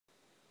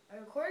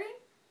recording?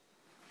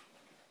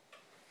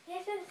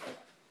 Yes, it is.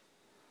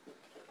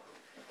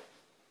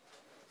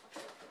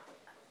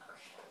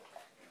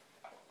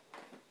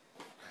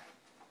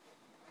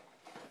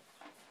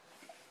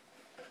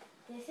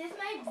 This is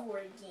my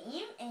board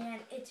game, and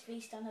it's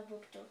based on the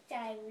book Dork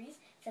Diaries.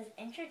 It says,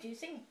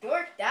 introducing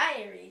Dork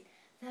Diaries,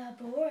 the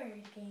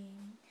board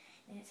game.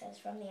 And it says,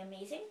 from the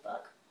amazing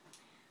book.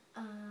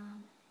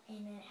 And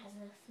then it has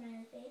a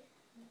smiley face.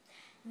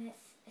 And it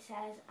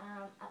says,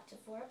 up to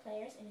 4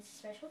 players, and it's a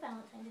special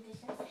Valentine's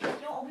edition. You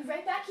know, I'll be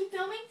right back. Keep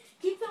filming.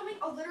 Keep filming.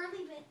 I'll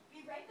literally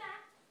be right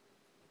back.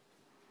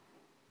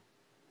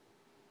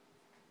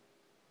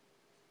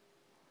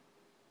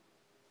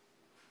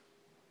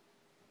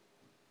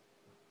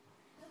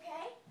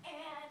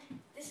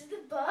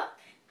 Book.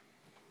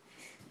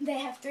 They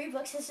have 3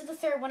 books. This is the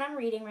 3rd one I'm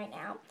reading right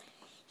now.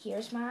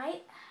 Here's my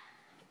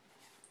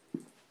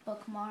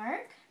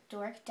bookmark,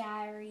 Dork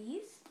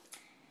Diaries.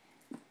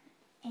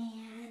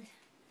 And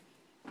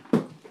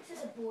this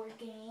is a board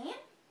game.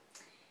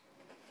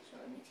 So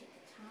let me take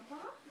the top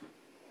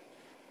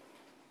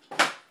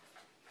off.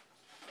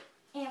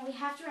 And we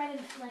have to write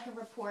a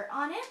report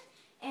on it.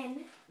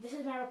 And this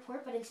is my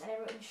report, but instead I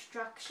wrote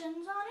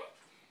instructions on it.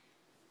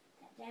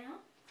 Put that down.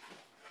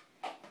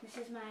 This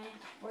is my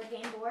board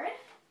game board.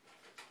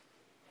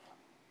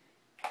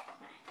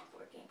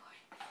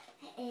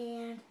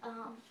 And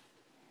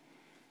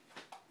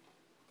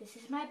this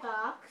is my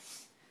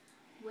box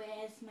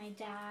with my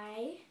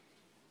die,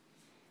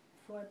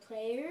 4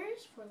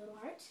 players, 4 little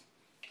hearts.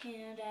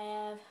 And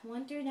I have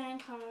 1 through 9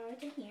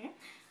 cards in here.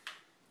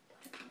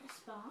 Put it in this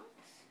box.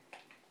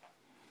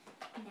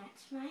 And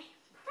that's my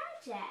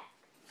project.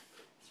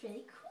 It's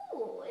really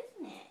cool,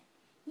 isn't it?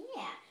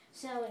 Yeah.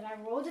 So if I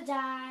roll the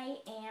die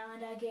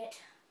and I get,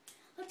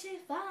 let's say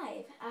 5,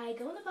 I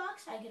go in the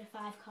box, I get a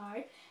 5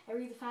 card. I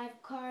read the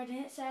 5 card and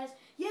it says,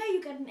 yeah,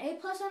 you got an A+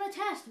 on a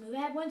test. Move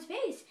ahead 1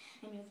 space.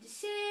 I move to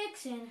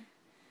 6 and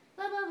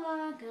blah, blah,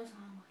 blah, goes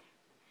on, whatever.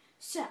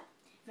 So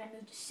if I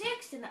move to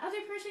 6, then the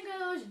other person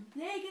goes,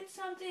 they get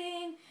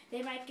something.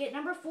 They might get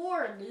number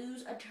 4,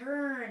 lose a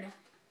turn.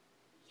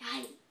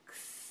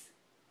 Yikes.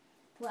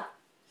 Well,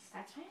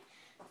 that's my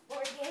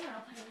board game, and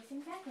I'll put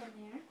everything back in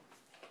there.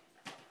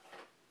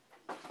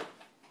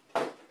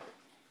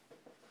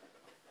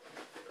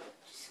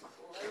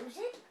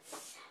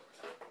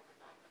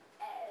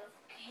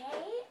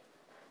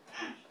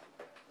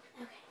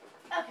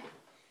 Okay.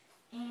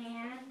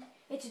 And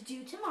it's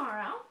due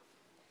tomorrow.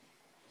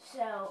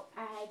 So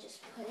I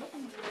just put it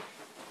in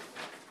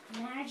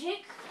the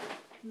Magic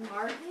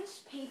Martin's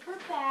paper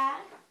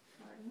bag.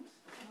 Martin's.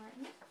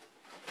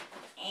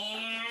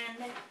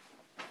 And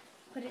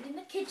put it in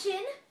the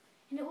kitchen,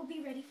 and it will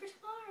be ready for tomorrow.